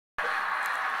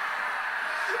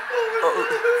Oh.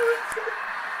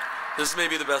 This may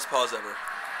be the best pause ever.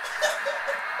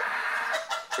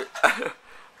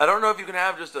 I don't know if you can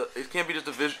have just a. It can't be just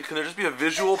a visual. Can there just be a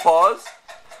visual pause?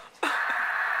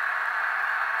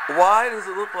 Why does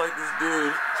it look like this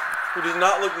dude, who does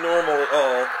not look normal at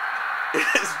all,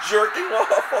 is jerking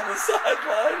off on the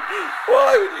sideline?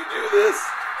 Why would you do this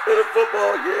in a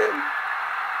football game?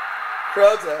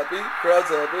 Crowd's happy. Crowd's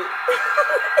happy.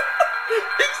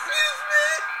 Excuse me.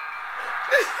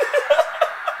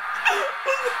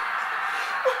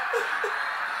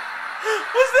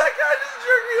 Was that guy just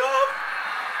jerking off?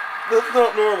 That's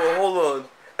not normal. Hold on.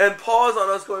 And pause on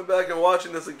us going back and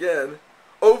watching this again.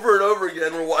 Over and over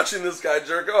again, we're watching this guy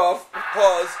jerk off.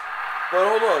 Pause. But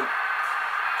hold on.